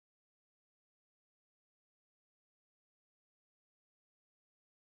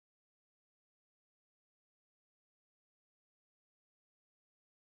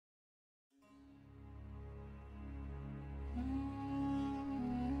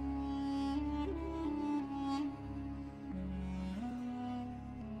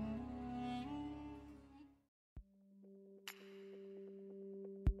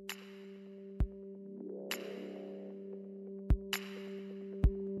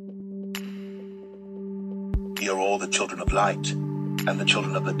Ye are all the children of light, and the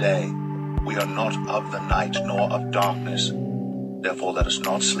children of the day. We are not of the night, nor of darkness. Therefore let us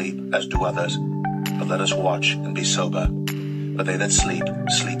not sleep, as do others, but let us watch and be sober. For they that sleep,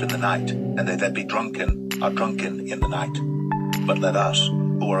 sleep in the night, and they that be drunken, are drunken in the night. But let us,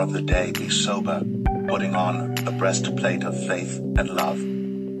 who are of the day, be sober, putting on the breastplate of faith and love,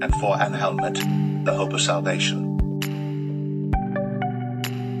 and for an helmet, the hope of salvation.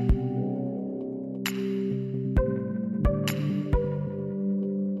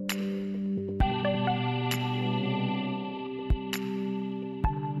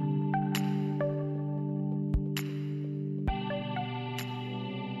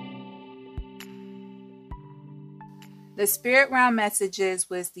 The Spirit Realm messages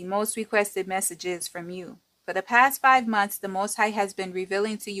was the most requested messages from you. For the past 5 months, the Most High has been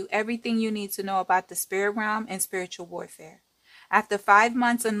revealing to you everything you need to know about the Spirit Realm and spiritual warfare. After 5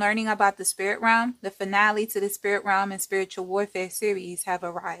 months of learning about the Spirit Realm, the finale to the Spirit Realm and spiritual warfare series have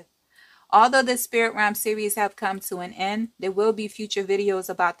arrived. Although the Spirit Realm series have come to an end, there will be future videos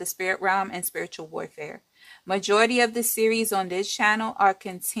about the Spirit Realm and spiritual warfare. Majority of the series on this channel are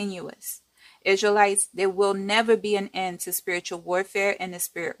continuous. Israelites, there will never be an end to spiritual warfare in the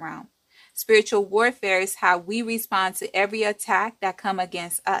spirit realm. Spiritual warfare is how we respond to every attack that come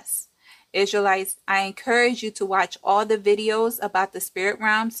against us. Israelites, I encourage you to watch all the videos about the spirit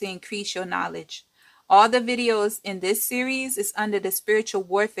realm to increase your knowledge. All the videos in this series is under the spiritual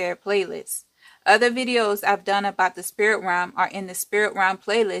warfare playlist. Other videos I've done about the spirit realm are in the spirit realm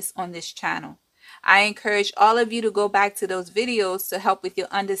playlist on this channel. I encourage all of you to go back to those videos to help with your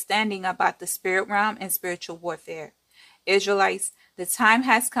understanding about the spirit realm and spiritual warfare. Israelites, the time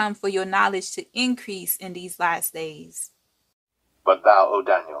has come for your knowledge to increase in these last days. But thou, O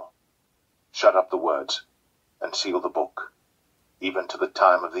Daniel, shut up the words, and seal the book, even to the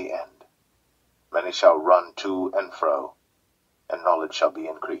time of the end. Many shall run to and fro, and knowledge shall be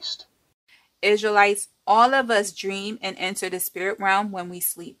increased. Israelites, all of us dream and enter the spirit realm when we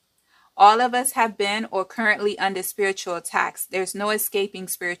sleep. All of us have been or currently under spiritual attacks. There's no escaping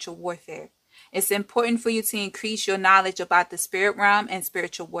spiritual warfare. It's important for you to increase your knowledge about the spirit realm and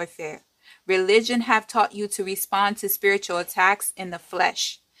spiritual warfare. Religion have taught you to respond to spiritual attacks in the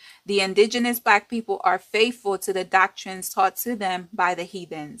flesh. The indigenous black people are faithful to the doctrines taught to them by the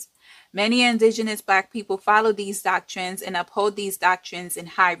heathens. Many indigenous black people follow these doctrines and uphold these doctrines in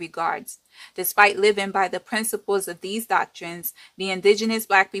high regards. Despite living by the principles of these doctrines, the indigenous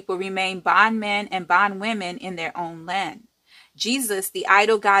black people remain bondmen and bondwomen in their own land. Jesus, the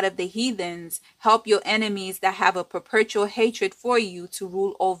idol god of the heathens, help your enemies that have a perpetual hatred for you to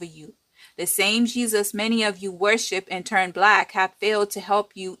rule over you. The same Jesus many of you worship and turn black have failed to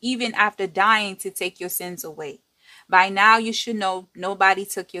help you even after dying to take your sins away. By now you should know nobody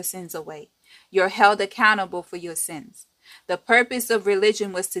took your sins away. You're held accountable for your sins. The purpose of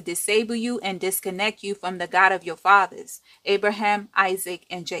religion was to disable you and disconnect you from the God of your fathers, Abraham, Isaac,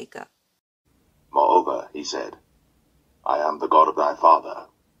 and Jacob. Moreover, he said, I am the God of thy father,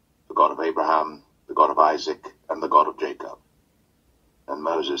 the God of Abraham, the God of Isaac, and the God of Jacob. And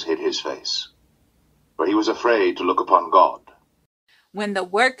Moses hid his face, for he was afraid to look upon God. When the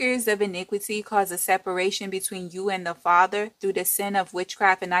workers of iniquity cause a separation between you and the Father through the sin of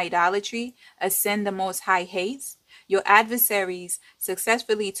witchcraft and idolatry, a sin the Most High hates, your adversaries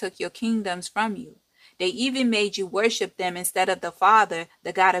successfully took your kingdoms from you. They even made you worship them instead of the Father,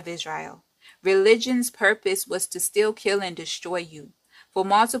 the God of Israel. Religion's purpose was to steal, kill, and destroy you. For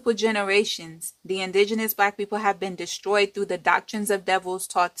multiple generations, the indigenous black people have been destroyed through the doctrines of devils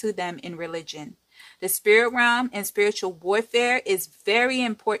taught to them in religion. The spirit realm and spiritual warfare is very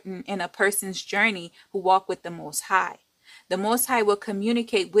important in a person's journey who walk with the Most High. The Most High will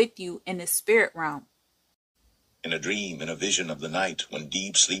communicate with you in the spirit realm. In a dream, in a vision of the night, when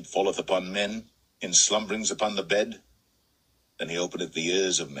deep sleep falleth upon men, in slumberings upon the bed, then he openeth the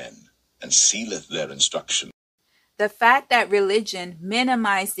ears of men, and sealeth their instruction. The fact that religion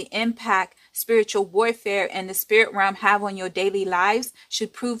minimizes the impact spiritual warfare and the spirit realm have on your daily lives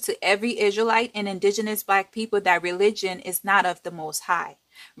should prove to every Israelite and indigenous black people that religion is not of the Most High.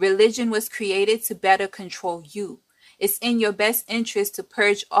 Religion was created to better control you. It's in your best interest to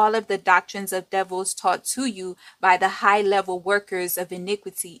purge all of the doctrines of devils taught to you by the high-level workers of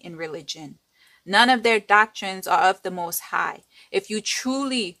iniquity in religion. None of their doctrines are of the Most High. If you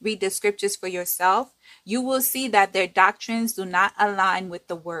truly read the scriptures for yourself, you will see that their doctrines do not align with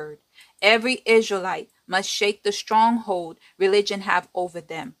the word. Every Israelite must shake the stronghold religion have over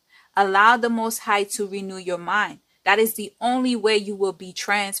them. Allow the Most High to renew your mind. That is the only way you will be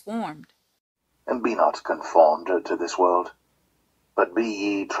transformed. And be not conformed to this world, but be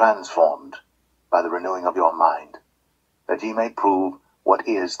ye transformed by the renewing of your mind, that ye may prove what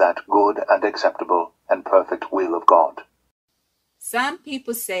is that good and acceptable and perfect will of God. Some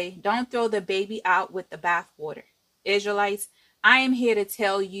people say, don't throw the baby out with the bathwater. Israelites, I am here to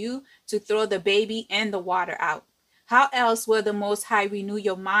tell you to throw the baby and the water out. How else will the Most High renew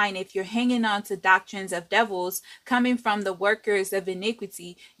your mind if you're hanging on to doctrines of devils coming from the workers of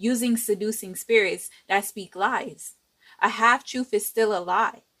iniquity using seducing spirits that speak lies? A half-truth is still a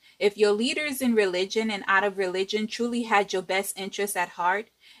lie. If your leaders in religion and out of religion truly had your best interests at heart,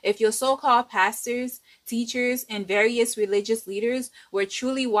 if your so-called pastors, teachers, and various religious leaders were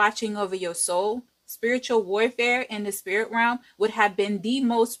truly watching over your soul, spiritual warfare in the spirit realm would have been the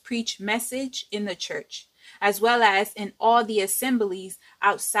most preached message in the church, as well as in all the assemblies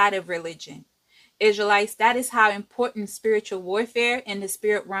outside of religion. Israelites, that is how important spiritual warfare in the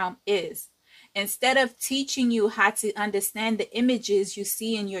spirit realm is. Instead of teaching you how to understand the images you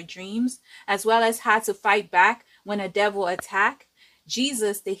see in your dreams, as well as how to fight back when a devil attacks,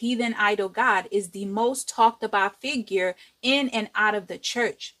 Jesus, the heathen idol god, is the most talked about figure in and out of the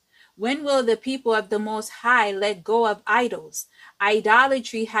church. When will the people of the Most High let go of idols?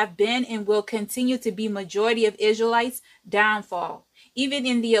 Idolatry have been and will continue to be majority of Israelites' downfall. Even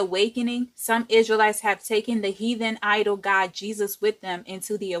in the awakening, some Israelites have taken the heathen idol god Jesus with them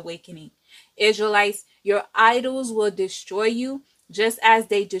into the awakening. Israelites, your idols will destroy you just as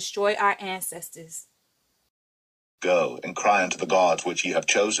they destroy our ancestors. Go and cry unto the gods which ye have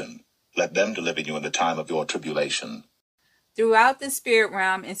chosen. Let them deliver you in the time of your tribulation. Throughout the spirit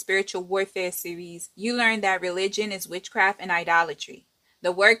realm and spiritual warfare series, you learn that religion is witchcraft and idolatry.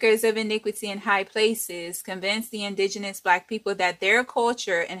 The workers of iniquity in high places convince the indigenous black people that their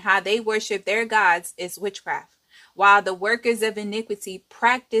culture and how they worship their gods is witchcraft, while the workers of iniquity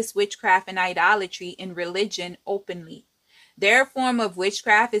practice witchcraft and idolatry in religion openly. Their form of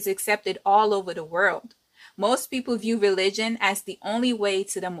witchcraft is accepted all over the world. Most people view religion as the only way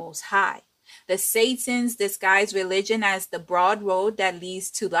to the Most High. The Satans disguise religion as the broad road that leads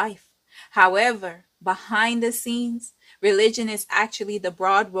to life. However, behind the scenes, religion is actually the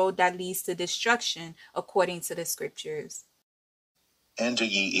broad road that leads to destruction, according to the scriptures. Enter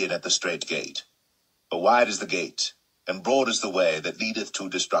ye in at the strait gate. For wide is the gate, and broad is the way that leadeth to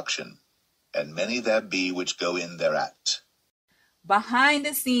destruction, and many there be which go in thereat. Behind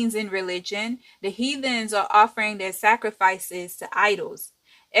the scenes in religion, the heathens are offering their sacrifices to idols.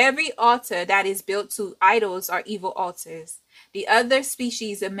 Every altar that is built to idols are evil altars. The other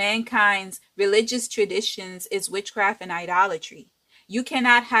species of mankind's religious traditions is witchcraft and idolatry. You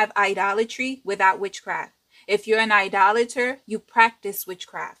cannot have idolatry without witchcraft. If you're an idolater, you practice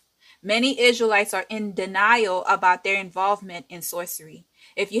witchcraft. Many Israelites are in denial about their involvement in sorcery.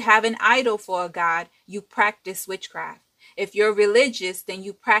 If you have an idol for a god, you practice witchcraft. If you're religious, then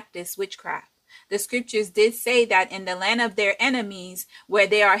you practice witchcraft. The scriptures did say that in the land of their enemies, where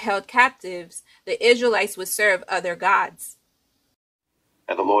they are held captives, the Israelites would serve other gods.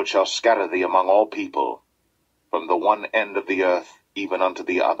 And the Lord shall scatter thee among all people, from the one end of the earth even unto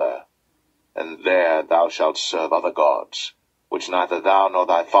the other. And there thou shalt serve other gods, which neither thou nor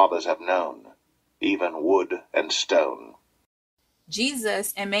thy fathers have known, even wood and stone.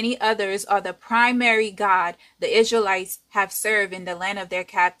 Jesus and many others are the primary God the Israelites have served in the land of their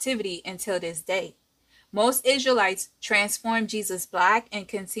captivity until this day. Most Israelites transform Jesus black and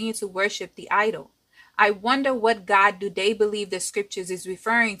continue to worship the idol. I wonder what God do they believe the scriptures is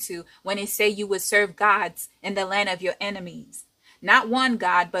referring to when it say you would serve gods in the land of your enemies. Not one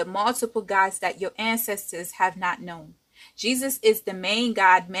God, but multiple gods that your ancestors have not known. Jesus is the main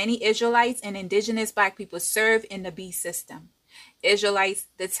God many Israelites and indigenous black people serve in the beast system. Israelites,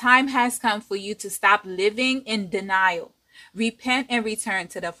 the time has come for you to stop living in denial. Repent and return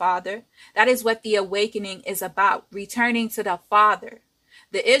to the Father. That is what the awakening is about, returning to the Father.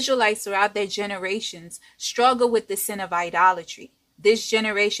 The Israelites throughout their generations struggle with the sin of idolatry. This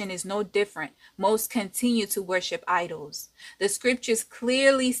generation is no different. Most continue to worship idols. The scriptures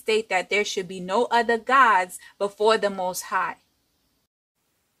clearly state that there should be no other gods before the Most High.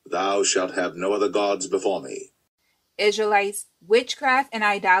 Thou shalt have no other gods before me. Israelites, witchcraft and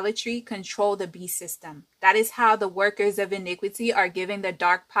idolatry control the beast system. That is how the workers of iniquity are giving the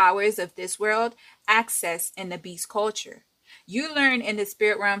dark powers of this world access in the beast culture. You learn in the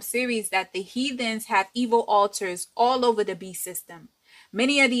Spirit Realm series that the heathens have evil altars all over the beast system.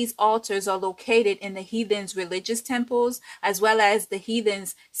 Many of these altars are located in the heathens' religious temples, as well as the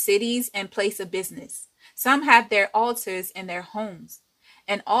heathens' cities and place of business. Some have their altars in their homes.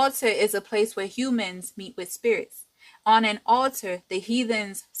 An altar is a place where humans meet with spirits. On an altar, the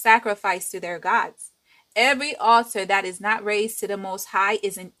heathens sacrifice to their gods. Every altar that is not raised to the Most High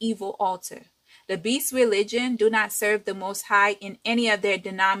is an evil altar. The beast religion do not serve the Most High in any of their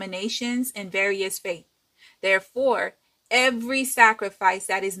denominations and various faiths. Therefore, every sacrifice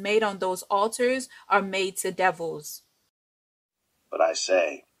that is made on those altars are made to devils. But I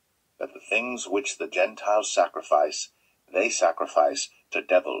say that the things which the Gentiles sacrifice, they sacrifice to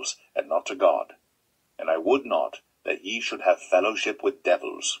devils, and not to God. And I would not that ye should have fellowship with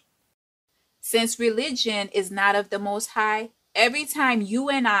devils. Since religion is not of the Most High, every time you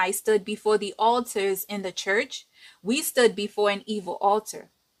and I stood before the altars in the church, we stood before an evil altar.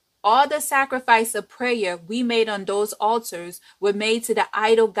 All the sacrifice of prayer we made on those altars were made to the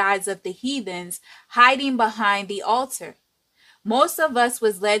idol gods of the heathens, hiding behind the altar. Most of us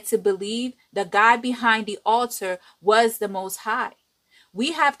was led to believe the God behind the altar was the Most High.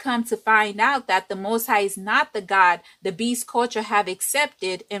 We have come to find out that the Most High is not the God the beast culture have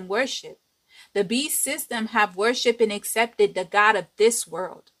accepted and worshiped. The beast system have worshiped and accepted the God of this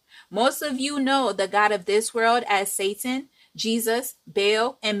world. Most of you know the God of this world as Satan, Jesus,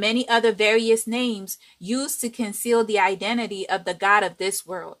 Baal, and many other various names used to conceal the identity of the God of this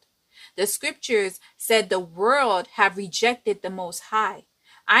world. The scriptures said the world have rejected the Most High.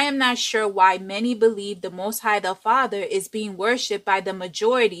 I am not sure why many believe the Most High the Father is being worshipped by the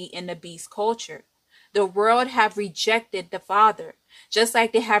majority in the beast culture. The world have rejected the Father, just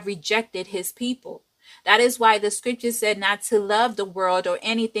like they have rejected his people. That is why the scripture said not to love the world or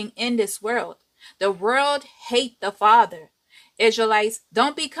anything in this world. The world hate the Father. Israelites,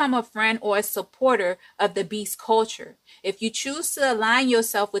 don't become a friend or a supporter of the beast culture. If you choose to align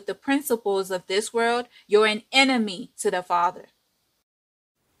yourself with the principles of this world, you're an enemy to the Father.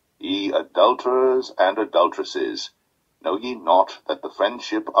 Ye adulterers and adulteresses, know ye not that the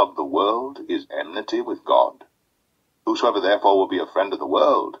friendship of the world is enmity with God? Whosoever therefore will be a friend of the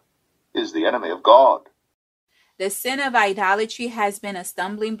world is the enemy of God. The sin of idolatry has been a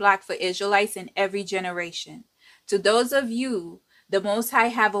stumbling block for Israelites in every generation. To those of you the Most High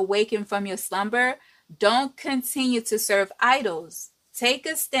have awakened from your slumber, don't continue to serve idols. Take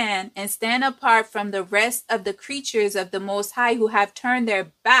a stand and stand apart from the rest of the creatures of the Most High who have turned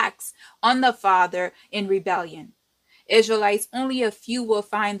their backs on the Father in rebellion. Israelites, only a few will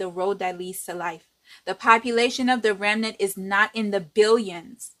find the road that leads to life. The population of the remnant is not in the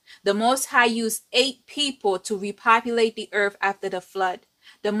billions. The Most High used 8 people to repopulate the earth after the flood.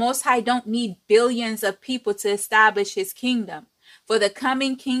 The Most High don't need billions of people to establish his kingdom, for the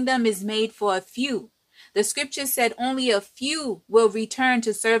coming kingdom is made for a few. The scripture said only a few will return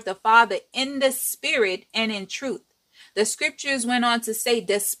to serve the Father in the spirit and in truth. The scriptures went on to say,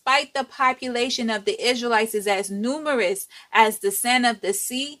 despite the population of the Israelites is as numerous as the sand of the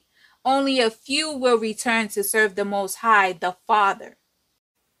sea, only a few will return to serve the Most High, the Father.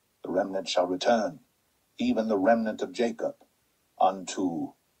 The remnant shall return, even the remnant of Jacob,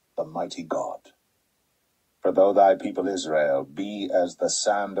 unto the mighty God. For though thy people Israel be as the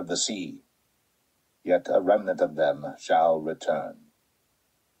sand of the sea, yet a remnant of them shall return.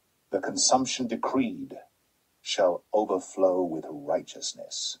 The consumption decreed shall overflow with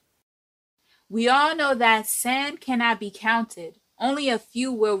righteousness. We all know that sand cannot be counted. Only a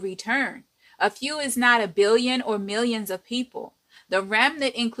few will return. A few is not a billion or millions of people. The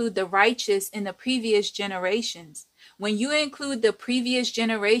remnant include the righteous in the previous generations. When you include the previous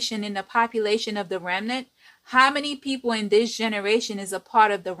generation in the population of the remnant, how many people in this generation is a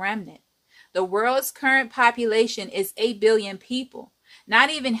part of the remnant? The world's current population is 8 billion people.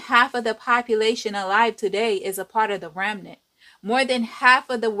 Not even half of the population alive today is a part of the remnant. More than half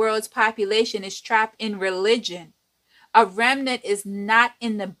of the world's population is trapped in religion. A remnant is not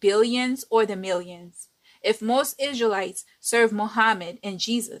in the billions or the millions. If most Israelites serve Muhammad and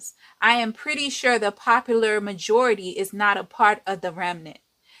Jesus, I am pretty sure the popular majority is not a part of the remnant.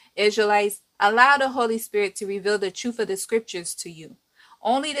 Israelites, allow the Holy Spirit to reveal the truth of the scriptures to you.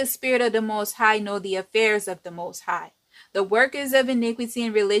 Only the Spirit of the Most High know the affairs of the Most High. The workers of iniquity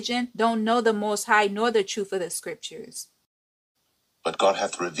and religion don't know the Most High nor the truth of the scriptures. But God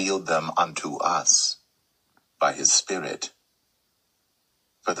hath revealed them unto us by his Spirit.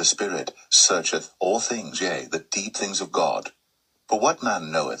 For the Spirit searcheth all things, yea, the deep things of God. For what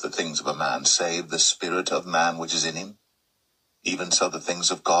man knoweth the things of a man, save the spirit of man which is in him? Even so the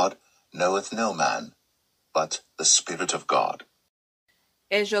things of God knoweth no man, but the Spirit of God.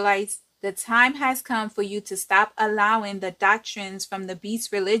 Israelites, the time has come for you to stop allowing the doctrines from the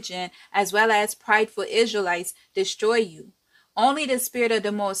beast religion as well as prideful Israelites destroy you. Only the Spirit of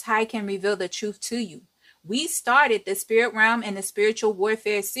the Most High can reveal the truth to you. We started the spirit realm and the spiritual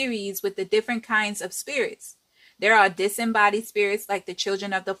warfare series with the different kinds of spirits. There are disembodied spirits like the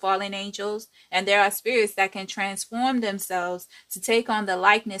children of the fallen angels, and there are spirits that can transform themselves to take on the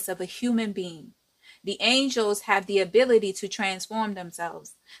likeness of a human being. The angels have the ability to transform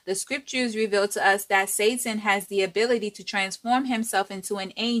themselves. The scriptures reveal to us that Satan has the ability to transform himself into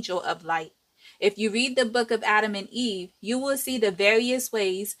an angel of light. If you read the book of Adam and Eve, you will see the various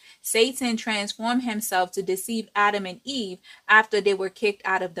ways Satan transformed himself to deceive Adam and Eve after they were kicked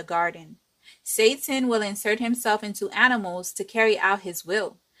out of the garden. Satan will insert himself into animals to carry out his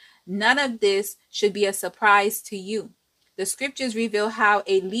will. None of this should be a surprise to you. The scriptures reveal how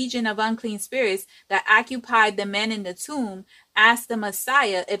a legion of unclean spirits that occupied the men in the tomb asked the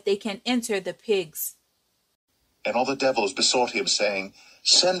Messiah if they can enter the pigs. And all the devils besought him, saying,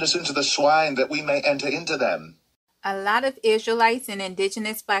 Send us into the swine, that we may enter into them. A lot of Israelites and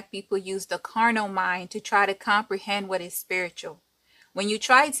indigenous black people use the carnal mind to try to comprehend what is spiritual. When you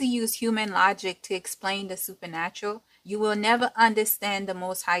try to use human logic to explain the supernatural, you will never understand the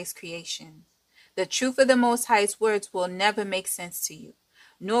Most High's creation. The truth of the Most High's words will never make sense to you,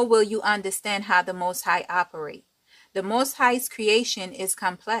 nor will you understand how the Most High operate. The Most High's creation is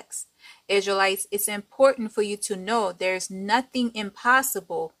complex. Israelites, it's important for you to know there's nothing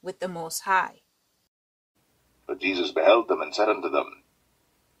impossible with the Most High. But Jesus beheld them and said unto them,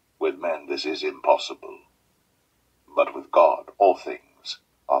 With men this is impossible, but with God all things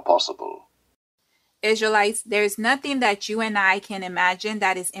are possible. Israelites, there's nothing that you and I can imagine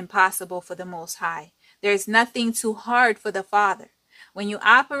that is impossible for the Most High. There's nothing too hard for the Father. When you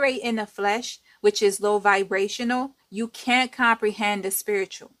operate in the flesh, which is low vibrational, you can't comprehend the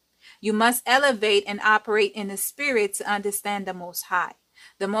spiritual. You must elevate and operate in the spirit to understand the Most High.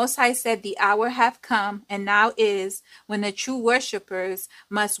 The Most High said the hour hath come, and now is, when the true worshipers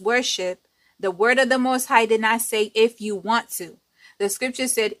must worship. The word of the Most High did not say if you want to. The scripture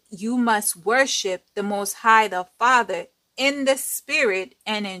said you must worship the Most High, the Father, in the spirit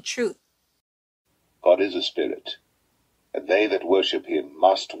and in truth. God is a spirit, and they that worship him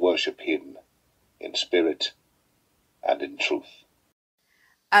must worship him in spirit and in truth.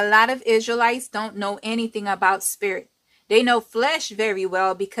 A lot of Israelites don't know anything about spirit. They know flesh very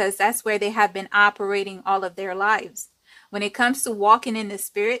well because that's where they have been operating all of their lives. When it comes to walking in the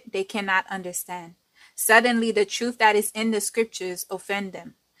spirit, they cannot understand. Suddenly, the truth that is in the scriptures offend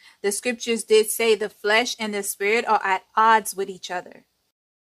them. The scriptures did say the flesh and the spirit are at odds with each other.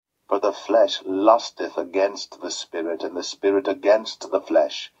 For the flesh lusteth against the spirit, and the spirit against the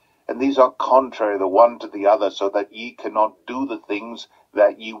flesh. And these are contrary the one to the other, so that ye cannot do the things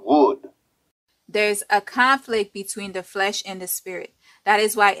that ye would. There's a conflict between the flesh and the spirit. That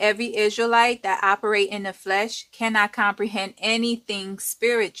is why every Israelite that operate in the flesh cannot comprehend anything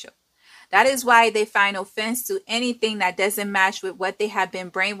spiritual. That is why they find offense to anything that doesn't match with what they have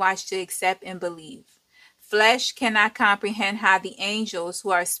been brainwashed to accept and believe. Flesh cannot comprehend how the angels,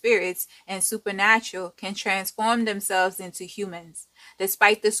 who are spirits and supernatural, can transform themselves into humans,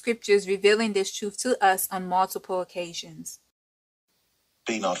 despite the scriptures revealing this truth to us on multiple occasions.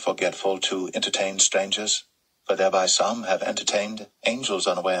 Be not forgetful to entertain strangers, for thereby some have entertained angels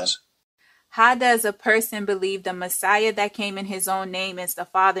unawares. How does a person believe the Messiah that came in his own name is the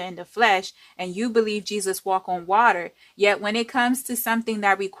Father in the flesh, and you believe Jesus walked on water, yet when it comes to something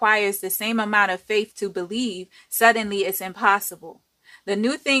that requires the same amount of faith to believe, suddenly it's impossible? The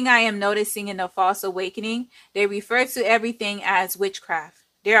new thing I am noticing in the false awakening, they refer to everything as witchcraft.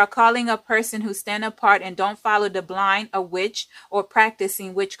 They are calling a person who stand apart and don't follow the blind a witch or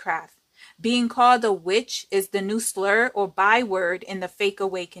practicing witchcraft. Being called a witch is the new slur or byword in the fake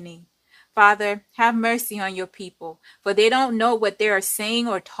awakening. Father, have mercy on your people, for they don't know what they are saying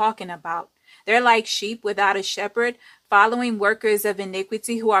or talking about. They're like sheep without a shepherd, following workers of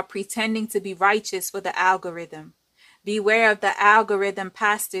iniquity who are pretending to be righteous for the algorithm. Beware of the algorithm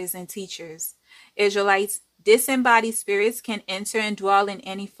pastors and teachers. Israelites, disembodied spirits can enter and dwell in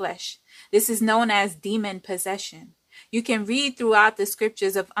any flesh. This is known as demon possession. You can read throughout the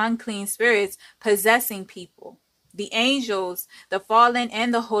scriptures of unclean spirits possessing people. The angels, the fallen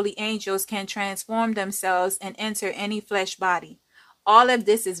and the holy angels, can transform themselves and enter any flesh body. All of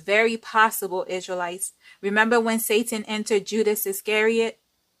this is very possible, Israelites. Remember when Satan entered Judas Iscariot?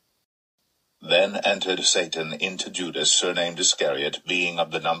 Then entered Satan into Judas, surnamed Iscariot, being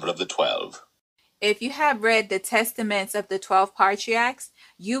of the number of the 12. If you have read the testaments of the 12 patriarchs,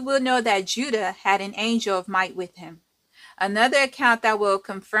 you will know that Judah had an angel of might with him. Another account that will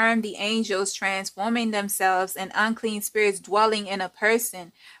confirm the angels transforming themselves and unclean spirits dwelling in a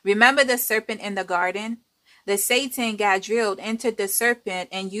person. Remember the serpent in the garden? The Satan Gadriel entered the serpent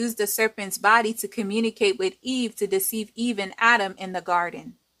and used the serpent's body to communicate with Eve to deceive Eve and Adam in the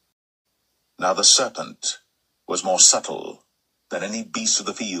garden. Now the serpent was more subtle than any beast of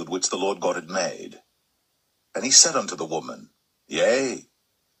the field which the Lord God had made. And he said unto the woman, Yea,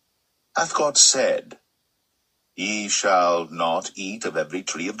 hath God said, Ye shall not eat of every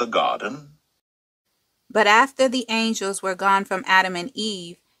tree of the garden? But after the angels were gone from Adam and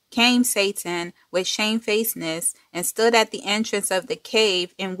Eve, came Satan with shamefacedness and stood at the entrance of the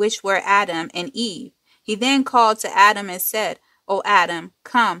cave in which were Adam and Eve. He then called to Adam and said, O Adam,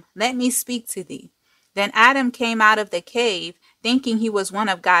 come, let me speak to thee. Then Adam came out of the cave, thinking he was one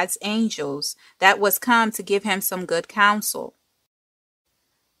of God's angels that was come to give him some good counsel.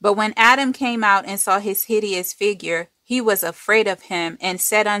 But when Adam came out and saw his hideous figure, he was afraid of him and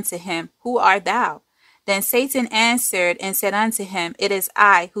said unto him, Who art thou? Then Satan answered and said unto him, It is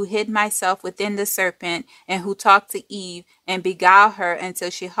I who hid myself within the serpent, and who talked to Eve, and beguiled her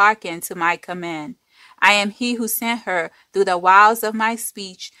until she hearkened to my command. I am he who sent her through the wiles of my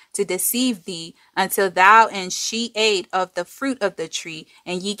speech to deceive thee, until thou and she ate of the fruit of the tree,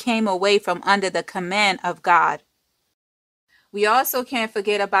 and ye came away from under the command of God. We also can't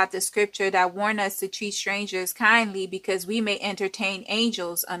forget about the scripture that warned us to treat strangers kindly because we may entertain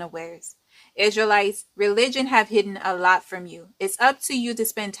angels unawares. Israelites, religion have hidden a lot from you. It's up to you to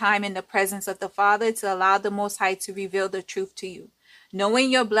spend time in the presence of the Father to allow the Most High to reveal the truth to you.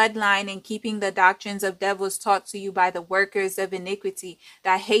 Knowing your bloodline and keeping the doctrines of devils taught to you by the workers of iniquity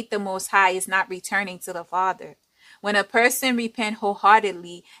that hate the Most High is not returning to the Father. When a person repent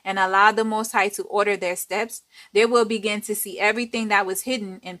wholeheartedly and allow the Most High to order their steps, they will begin to see everything that was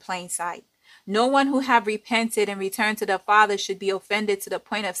hidden in plain sight. No one who have repented and returned to the Father should be offended to the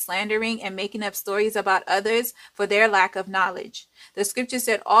point of slandering and making up stories about others for their lack of knowledge. The scripture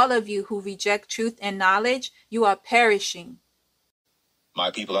said, all of you who reject truth and knowledge, you are perishing. My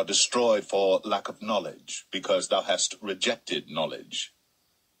people are destroyed for lack of knowledge, because thou hast rejected knowledge.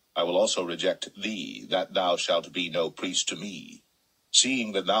 I will also reject thee, that thou shalt be no priest to me.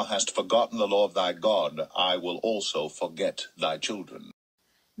 Seeing that thou hast forgotten the law of thy God, I will also forget thy children.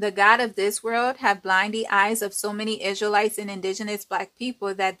 The God of this world have blinded the eyes of so many Israelites and indigenous black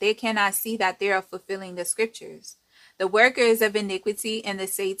people that they cannot see that they are fulfilling the scriptures. The workers of iniquity and the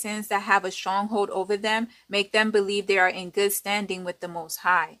Satans that have a stronghold over them make them believe they are in good standing with the Most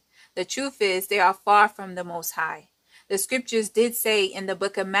High. The truth is they are far from the Most High. The scriptures did say in the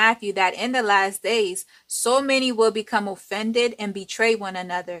book of Matthew that in the last days, so many will become offended and betray one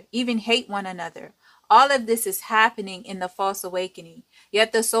another, even hate one another. All of this is happening in the false awakening.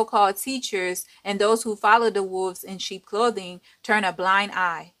 Yet the so-called teachers and those who follow the wolves in sheep clothing turn a blind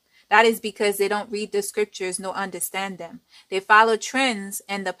eye. That is because they don't read the scriptures nor understand them. They follow trends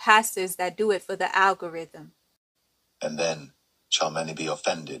and the pastors that do it for the algorithm. And then shall many be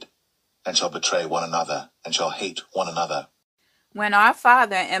offended, and shall betray one another, and shall hate one another. When our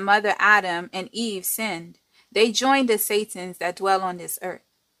father and mother Adam and Eve sinned, they joined the Satans that dwell on this earth.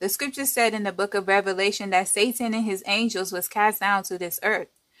 The scripture said in the book of Revelation that Satan and his angels was cast down to this earth.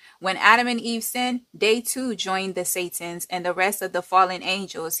 When Adam and Eve sinned, they too joined the Satans and the rest of the fallen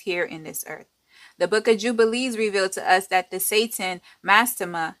angels here in this earth. The book of Jubilees revealed to us that the Satan,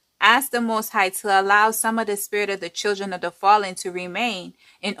 Mastema, asked the Most High to allow some of the spirit of the children of the fallen to remain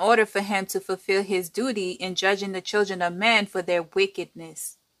in order for him to fulfill his duty in judging the children of men for their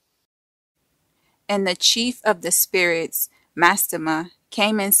wickedness. And the chief of the spirits, Mastema,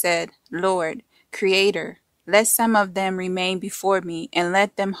 came and said, Lord, Creator, let some of them remain before me, and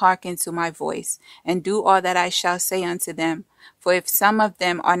let them hearken to my voice, and do all that I shall say unto them. For if some of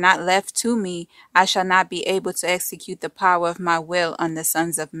them are not left to me, I shall not be able to execute the power of my will on the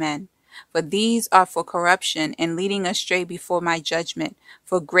sons of men. For these are for corruption, and leading astray before my judgment.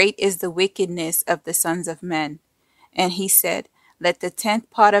 For great is the wickedness of the sons of men. And he said, Let the 10th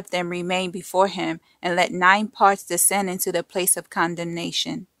part of them remain before him, and let 9 parts descend into the place of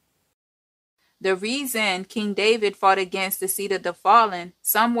condemnation. The reason King David fought against the seed of the fallen,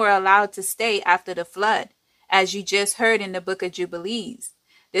 some were allowed to stay after the flood, as you just heard in the book of Jubilees.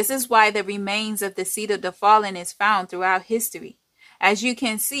 This is why the remains of the seed of the fallen is found throughout history. As you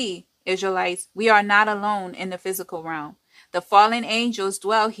can see, Israelites, we are not alone in the physical realm. The fallen angels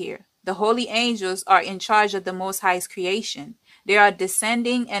dwell here. The holy angels are in charge of the Most High's creation. They are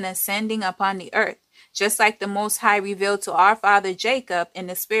descending and ascending upon the earth, just like the Most High revealed to our father Jacob in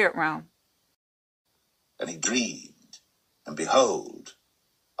the spirit realm. And he dreamed, and behold,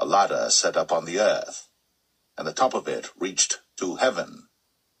 a ladder set up on the earth, and the top of it reached to heaven.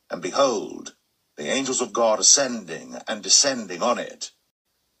 And behold, the angels of God ascending and descending on it.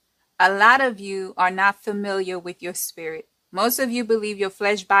 A lot of you are not familiar with your spirit. Most of you believe your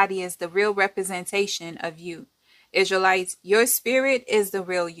flesh body is the real representation of you. Israelites, your spirit is the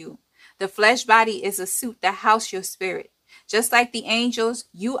real you. The flesh body is a suit that houses your spirit. Just like the angels,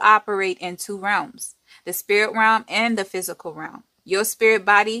 you operate in 2 realms, the spirit realm and the physical realm. Your spirit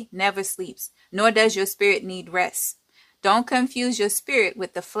body never sleeps, nor does your spirit need rest. Don't confuse your spirit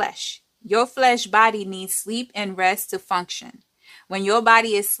with the flesh. Your flesh body needs sleep and rest to function. When your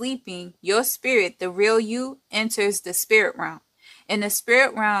body is sleeping, your spirit, the real you, enters the spirit realm. In the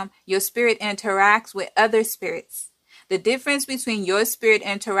spirit realm, your spirit interacts with other spirits. The difference between your spirit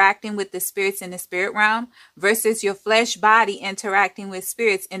interacting with the spirits in the spirit realm versus your flesh body interacting with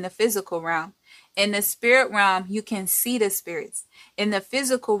spirits in the physical realm. In the spirit realm, you can see the spirits. In the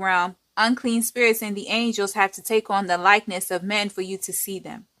physical realm, unclean spirits and the angels have to take on the likeness of men for you to see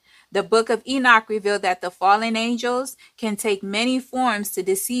them. The book of Enoch revealed that the fallen angels can take many forms to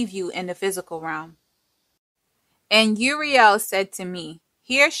deceive you in the physical realm. And Uriel said to me,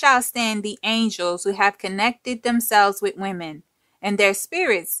 Here shall stand the angels who have connected themselves with women, and their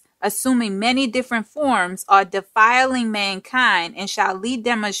spirits, assuming many different forms, are defiling mankind, and shall lead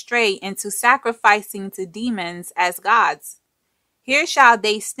them astray into sacrificing to demons as gods. Here shall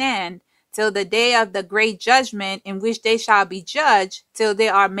they stand till the day of the great judgment, in which they shall be judged till they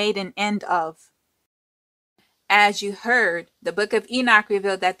are made an end of. As you heard, the book of Enoch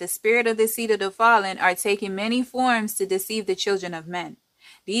revealed that the spirit of the seed of the fallen are taking many forms to deceive the children of men.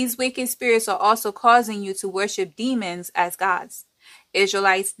 These wicked spirits are also causing you to worship demons as gods.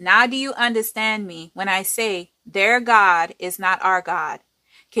 Israelites, now do you understand me when I say their God is not our God?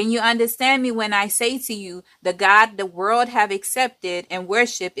 Can you understand me when I say to you, the God the world have accepted and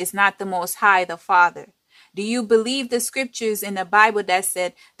worship is not the Most High, the Father? Do you believe the scriptures in the Bible that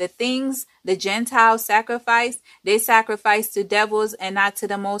said the things the Gentiles sacrifice, they sacrifice to devils and not to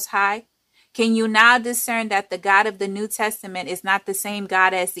the Most High? Can you now discern that the God of the New Testament is not the same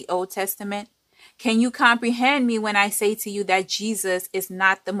God as the Old Testament? Can you comprehend me when I say to you that Jesus is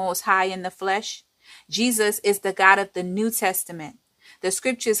not the Most High in the flesh? Jesus is the God of the New Testament. The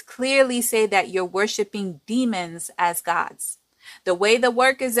scriptures clearly say that you're worshiping demons as gods. The way the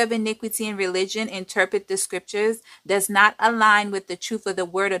workers of iniquity in religion interpret the scriptures does not align with the truth of the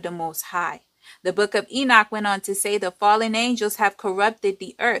word of the Most High. The book of Enoch went on to say the fallen angels have corrupted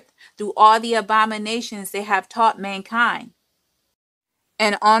the earth through all the abominations they have taught mankind.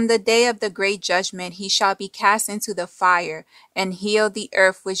 And on the day of the great judgment he shall be cast into the fire, and heal the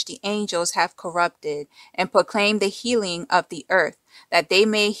earth which the angels have corrupted, and proclaim the healing of the earth, that they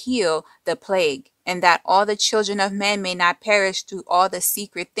may heal the plague, and that all the children of men may not perish through all the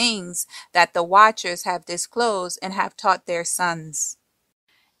secret things that the watchers have disclosed and have taught their sons.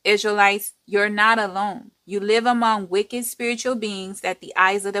 Israelites, you're not alone. You live among wicked spiritual beings that the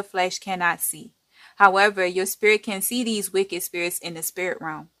eyes of the flesh cannot see. However, your spirit can see these wicked spirits in the spirit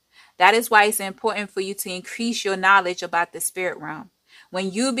realm. That is why it's important for you to increase your knowledge about the spirit realm.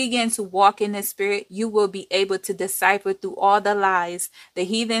 When you begin to walk in the spirit, you will be able to decipher through all the lies the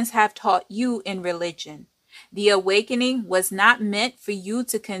heathens have taught you in religion. The awakening was not meant for you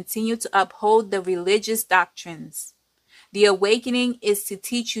to continue to uphold the religious doctrines. The awakening is to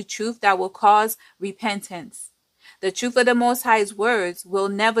teach you truth that will cause repentance. The truth of the Most High's words will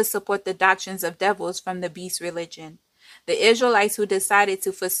never support the doctrines of devils from the beast religion. The Israelites who decided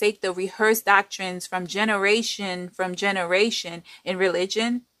to forsake the rehearsed doctrines from generation in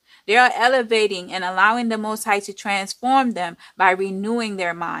religion, they are elevating and allowing the Most High to transform them by renewing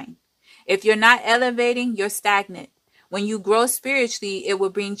their mind. If you're not elevating, you're stagnant. When you grow spiritually, it will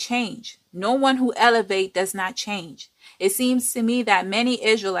bring change. No one who elevates does not change. It seems to me that many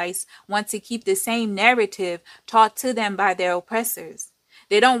Israelites want to keep the same narrative taught to them by their oppressors.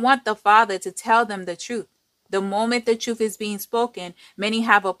 They don't want the Father to tell them the truth. The moment the truth is being spoken, many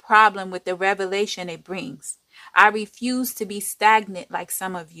have a problem with the revelation it brings. I refuse to be stagnant like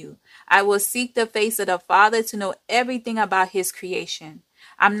some of you. I will seek the face of the Father to know everything about his creation.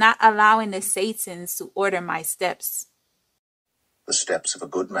 I'm not allowing the Satans to order my steps. The steps of a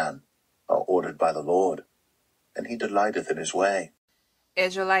good man are ordered by the Lord, and he delighteth in his way.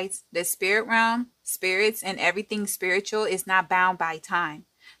 Israelites, the spirit realm, spirits, and everything spiritual is not bound by time.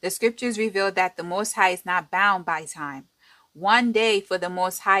 The scriptures reveal that the Most High is not bound by time. One day for the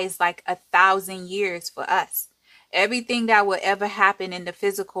Most High is like 1,000 years for us. Everything that will ever happen in the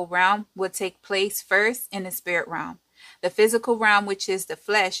physical realm will take place first in the spirit realm. The physical realm, which is the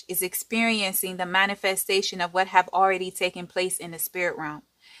flesh, is experiencing the manifestation of what have already taken place in the spirit realm.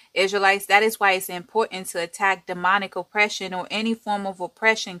 Israelites, that is why it's important to attack demonic oppression or any form of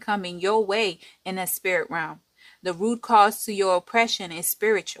oppression coming your way in the spirit realm. The root cause to your oppression is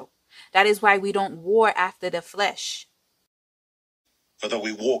spiritual. That is why we don't war after the flesh. For though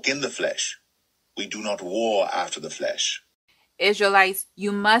we walk in the flesh, we do not war after the flesh. Israelites,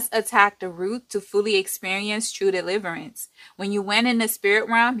 you must attack the root to fully experience true deliverance. When you win in the spirit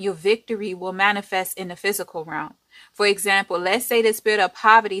realm, your victory will manifest in the physical realm. For example, let's say the spirit of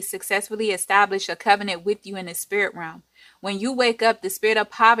poverty successfully established a covenant with you in the spirit realm. When you wake up, the spirit of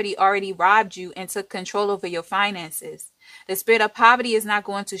poverty already robbed you and took control over your finances. The spirit of poverty is not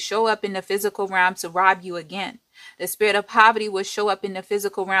going to show up in the physical realm to rob you again. The spirit of poverty will show up in the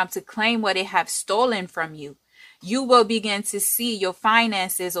physical realm to claim what it have stolen from you. You will begin to see your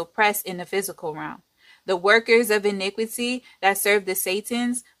finances oppressed in the physical realm. The workers of iniquity that serve the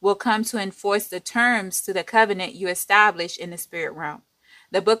Satans will come to enforce the terms to the covenant you establish in the spirit realm.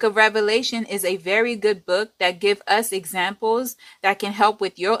 The book of Revelation is a very good book that gives us examples that can help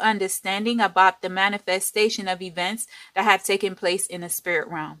with your understanding about the manifestation of events that have taken place in the spirit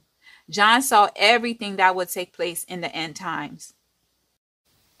realm. John saw everything that would take place in the end times.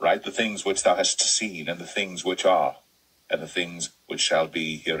 Write the things which thou hast seen, and the things which are, and the things which shall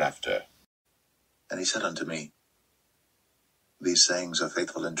be hereafter. And he said unto me, These sayings are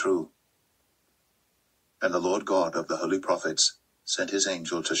faithful and true. And the Lord God of the holy prophets sent his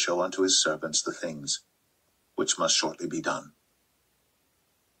angel to show unto his servants the things which must shortly be done.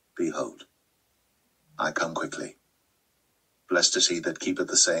 Behold, I come quickly. Blessed is he that keepeth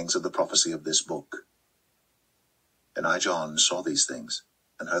the sayings of the prophecy of this book. And I, John, saw these things,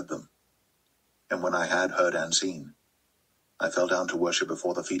 and heard them. And when I had heard and seen, I fell down to worship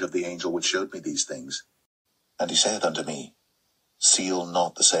before the feet of the angel which showed me these things. And he saith unto me, Seal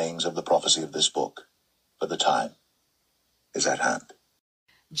not the sayings of the prophecy of this book, for the time is at hand.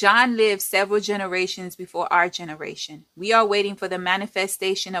 John lived several generations before our generation. We are waiting for the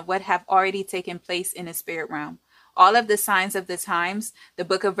manifestation of what have already taken place in the spirit realm. All of the signs of the times the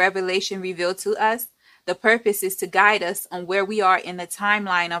book of Revelation revealed to us, the purpose is to guide us on where we are in the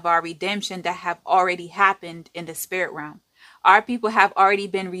timeline of our redemption that have already happened in the spirit realm. Our people have already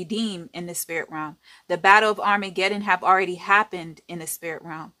been redeemed in the spirit realm. The battle of Armageddon have already happened in the spirit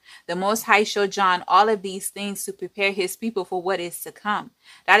realm. The Most High showed John all of these things to prepare his people for what is to come.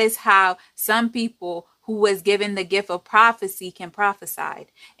 That is how some people who was given the gift of prophecy can prophesy.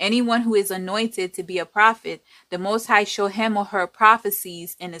 Anyone who is anointed to be a prophet, the Most High showed him or her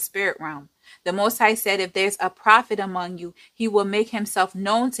prophecies in the spirit realm. The Most High said, if there's a prophet among you, he will make himself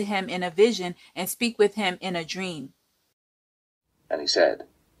known to him in a vision and speak with him in a dream. And he said,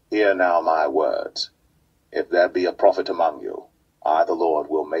 Hear now my words. If there be a prophet among you, I the Lord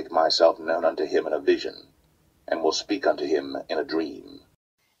will make myself known unto him in a vision, and will speak unto him in a dream.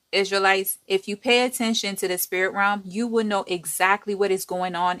 Israelites, if you pay attention to the spirit realm, you will know exactly what is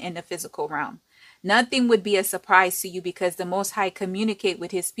going on in the physical realm. Nothing would be a surprise to you because the Most High communicate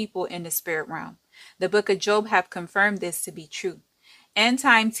with his people in the spirit realm. The book of Job have confirmed this to be true.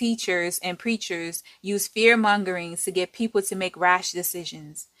 End-time teachers and preachers use fear-mongering to get people to make rash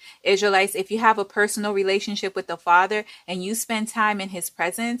decisions. Israelites, if you have a personal relationship with the Father and you spend time in his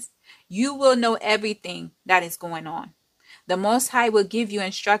presence, you will know everything that is going on. The Most High will give you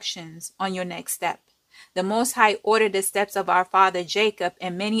instructions on your next step. The Most High ordered the steps of our father Jacob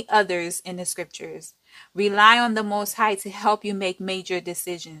and many others in the scriptures. Rely on the Most High to help you make major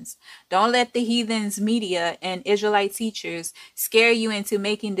decisions. Don't let the heathens media and Israelite teachers scare you into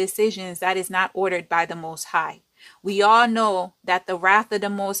making decisions that is not ordered by the Most High. We all know that the wrath of the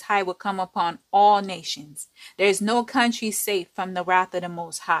Most High will come upon all nations. There is no country safe from the wrath of the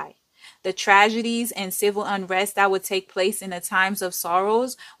Most High. The tragedies and civil unrest that would take place in the times of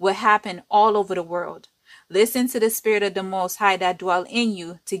sorrows will happen all over the world. Listen to the Spirit of the Most High that dwell in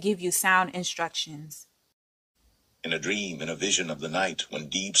you to give you sound instructions. In a dream, in a vision of the night, when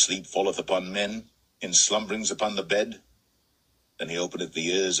deep sleep falleth upon men, in slumberings upon the bed, then he openeth the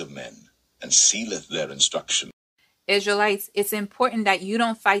ears of men, and sealeth their instruction. Israelites, it's important that you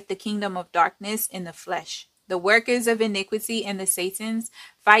don't fight the kingdom of darkness in the flesh. The workers of iniquity and the Satans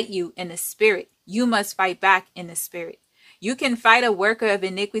fight you in the spirit. You must fight back in the spirit. You can fight a worker of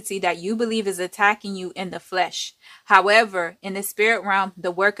iniquity that you believe is attacking you in the flesh. However, in the spirit realm,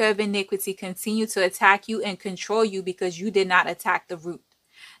 the worker of iniquity continue to attack you and control you because you did not attack the root.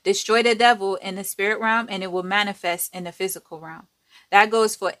 Destroy the devil in the spirit realm and it will manifest in the physical realm. That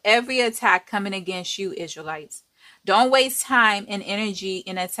goes for every attack coming against you, Israelites. Don't waste time and energy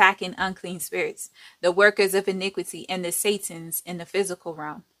in attacking unclean spirits, the workers of iniquity, and the Satans in the physical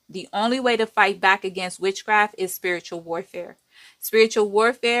realm. The only way to fight back against witchcraft is spiritual warfare. Spiritual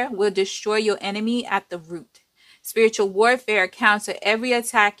warfare will destroy your enemy at the root. Spiritual warfare counter every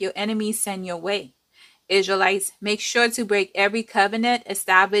attack your enemies send your way. Israelites, make sure to break every covenant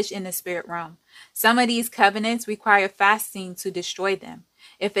established in the spirit realm. Some of these covenants require fasting to destroy them.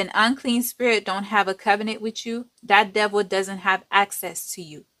 If an unclean spirit don't have a covenant with you, that devil doesn't have access to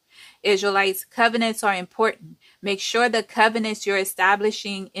you. Israelites, covenants are important. Make sure the covenants you're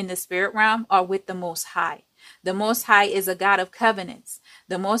establishing in the spirit realm are with the Most High. The Most High is a God of covenants.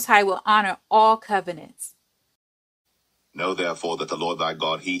 The Most High will honor all covenants. Know therefore that the Lord thy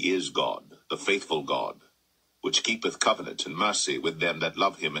God, he is God, the faithful God, which keepeth covenant and mercy with them that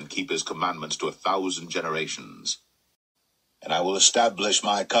love him and keep his commandments to 1,000 generations. And I will establish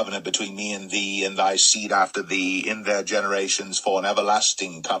my covenant between me and thee and thy seed after thee in their generations for an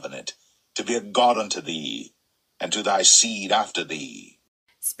everlasting covenant, to be a God unto thee, and to thy seed after thee.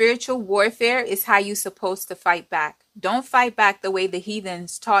 Spiritual warfare is how you're supposed to fight back. Don't fight back the way the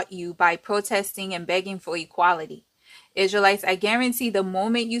heathens taught you by protesting and begging for equality. Israelites, I guarantee the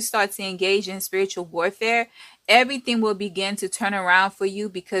moment you start to engage in spiritual warfare, everything will begin to turn around for you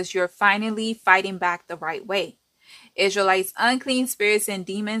because you're finally fighting back the right way. Israelites, unclean spirits and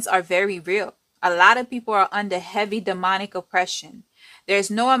demons are very real. A lot of people are under heavy demonic oppression. There's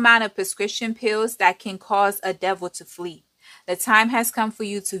no amount of prescription pills that can cause a devil to flee. The time has come for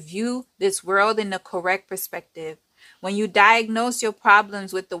you to view this world in the correct perspective. When you diagnose your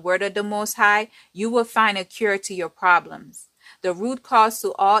problems with the word of the Most High, you will find a cure to your problems. The root cause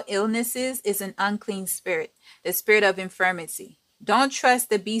to all illnesses is an unclean spirit, the spirit of infirmity. Don't trust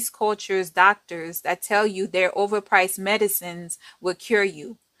the beast culture's doctors that tell you their overpriced medicines will cure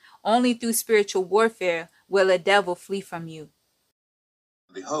you. Only through spiritual warfare will a devil flee from you.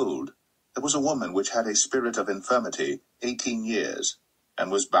 Behold, there was a woman which had a spirit of infirmity 18 years,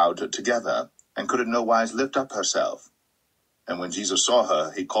 and was bowed together, and could in no wise lift up herself. And when Jesus saw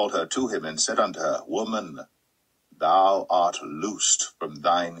her, he called her to him, and said unto her, Woman, thou art loosed from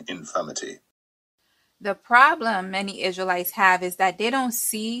thine infirmity. The problem many Israelites have is that they don't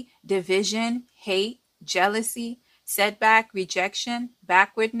see division, hate, jealousy, setback, rejection,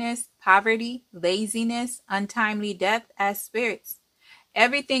 backwardness, poverty, laziness, untimely death as spirits.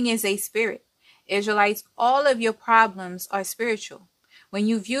 Everything is a spirit. Israelites, all of your problems are spiritual. When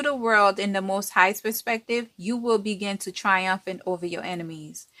you view the world in the Most High's perspective, you will begin to triumph over your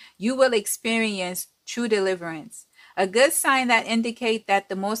enemies. You will experience true deliverance. A good sign that indicates that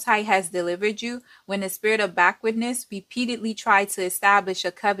the Most High has delivered you when the spirit of backwardness repeatedly tried to establish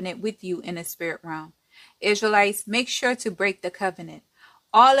a covenant with you in the spirit realm. Israelites, make sure to break the covenant.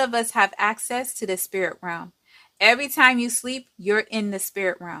 All of us have access to the spirit realm. Every time you sleep, you're in the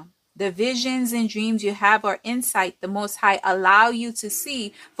spirit realm. The visions and dreams you have are insight the Most High allow you to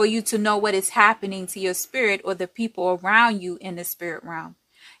see for you to know what is happening to your spirit or the people around you in the spirit realm.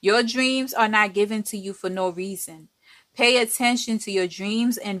 Your dreams are not given to you for no reason. Pay attention to your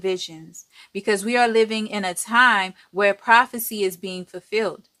dreams and visions because we are living in a time where prophecy is being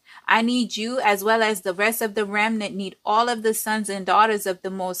fulfilled. I need you, as well as the rest of the remnant, need all of the sons and daughters of the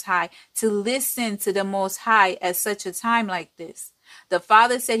Most High to listen to the Most High at such a time like this. The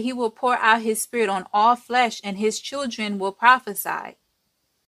Father said he will pour out his spirit on all flesh, and his children will prophesy.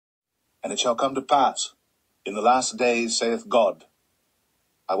 And it shall come to pass, in the last days, saith God,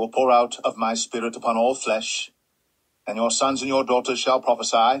 I will pour out of my spirit upon all flesh, and your sons and your daughters shall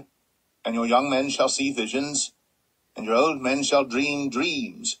prophesy, and your young men shall see visions, and your old men shall dream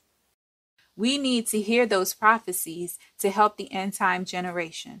dreams. We need to hear those prophecies to help the end-time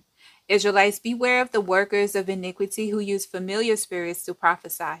generation. Israelites, beware of the workers of iniquity who use familiar spirits to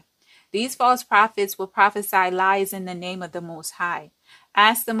prophesy. These false prophets will prophesy lies in the name of the Most High.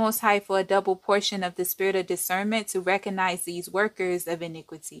 Ask the Most High for a double portion of the spirit of discernment to recognize these workers of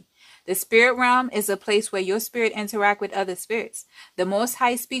iniquity. The spirit realm is a place where your spirit interacts with other spirits. The Most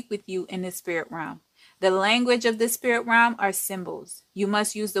High speak with you in the spirit realm. The language of the spirit realm are symbols. You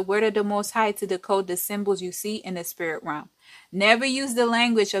must use the word of the Most High to decode the symbols you see in the spirit realm. Never use the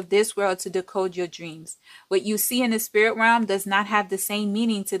language of this world to decode your dreams. What you see in the spirit realm does not have the same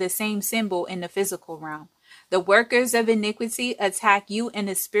meaning to the same symbol in the physical realm. The workers of iniquity attack you in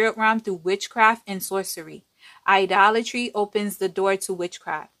the spirit realm through witchcraft and sorcery. Idolatry opens the door to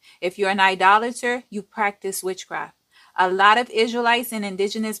witchcraft. If you're an idolater, you practice witchcraft. A lot of Israelites and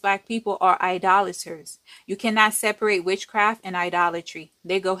indigenous black people are idolaters. You cannot separate witchcraft and idolatry.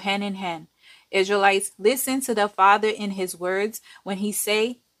 They go hand in hand. Israelites, listen to the Father in his words when he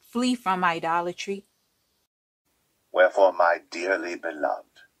say, flee from idolatry. Wherefore, my dearly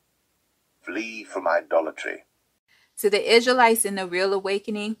beloved, flee from idolatry. To the Israelites in the real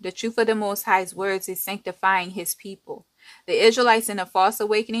awakening, the truth of the Most High's words is sanctifying his people. The Israelites in the false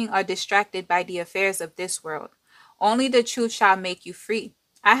awakening are distracted by the affairs of this world. Only the truth shall make you free.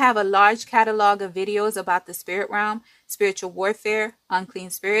 I have a large catalog of videos about the spirit realm, spiritual warfare, unclean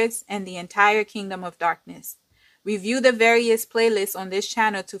spirits, and the entire kingdom of darkness. Review the various playlists on this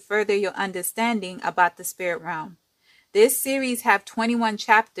channel to further your understanding about the spirit realm. This series have 21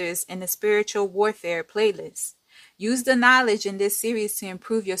 chapters in the spiritual warfare playlist. Use the knowledge in this series to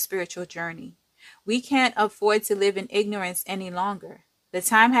improve your spiritual journey. We can't afford to live in ignorance any longer. The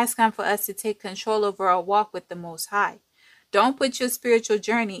time has come for us to take control over our walk with the Most High. Don't put your spiritual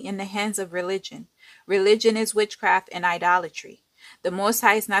journey in the hands of religion. Religion is witchcraft and idolatry. The Most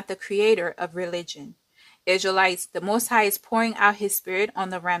High is not the creator of religion. Israelites, the Most High is pouring out his spirit on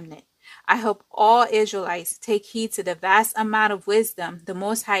the remnant. I hope all Israelites take heed to the vast amount of wisdom the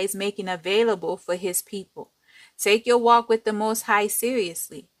Most High is making available for his people. Take your walk with the Most High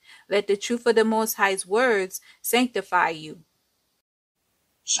seriously. Let the truth of the Most High's words sanctify you.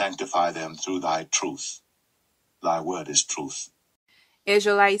 Sanctify them through thy truth. Thy word is truth.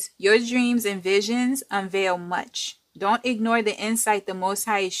 Israelites, your dreams and visions unveil much. Don't ignore the insight the Most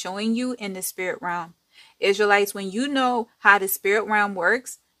High is showing you in the spirit realm. Israelites, when you know how the spirit realm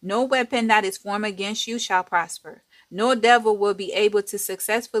works, no weapon that is formed against you shall prosper. No devil will be able to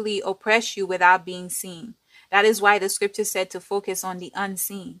successfully oppress you without being seen. That is why the scripture said to focus on the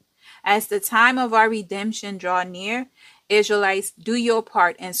unseen. As the time of our redemption draw near, Israelites, do your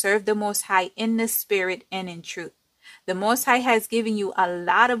part and serve the Most High in the spirit and in truth. The Most High has given you a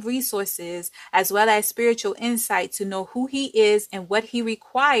lot of resources as well as spiritual insight to know who he is and what he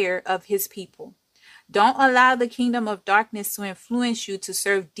requires of his people. Don't allow the kingdom of darkness to influence you to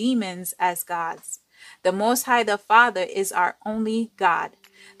serve demons as gods. The Most High, the Father, is our only God.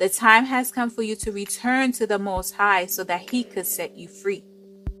 The time has come for you to return to the Most High so that he could set you free.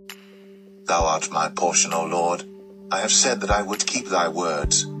 Thou art my portion, O Lord. I have said that I would keep thy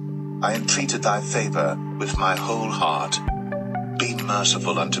words. I entreated thy favor with my whole heart. Be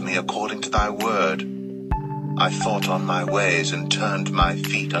merciful unto me according to thy word. I thought on my ways and turned my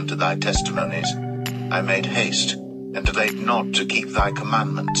feet unto thy testimonies. I made haste and delayed not to keep thy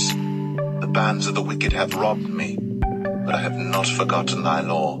commandments. The bands of the wicked have robbed me, but I have not forgotten thy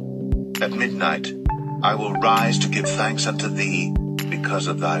law. At midnight I will rise to give thanks unto thee because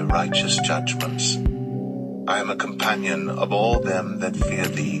of thy righteous judgments. I am a companion of all them that fear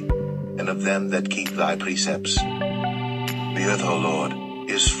thee, and of them that keep thy precepts. The earth, O Lord,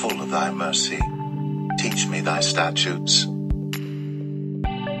 is full of thy mercy. Teach me thy statutes.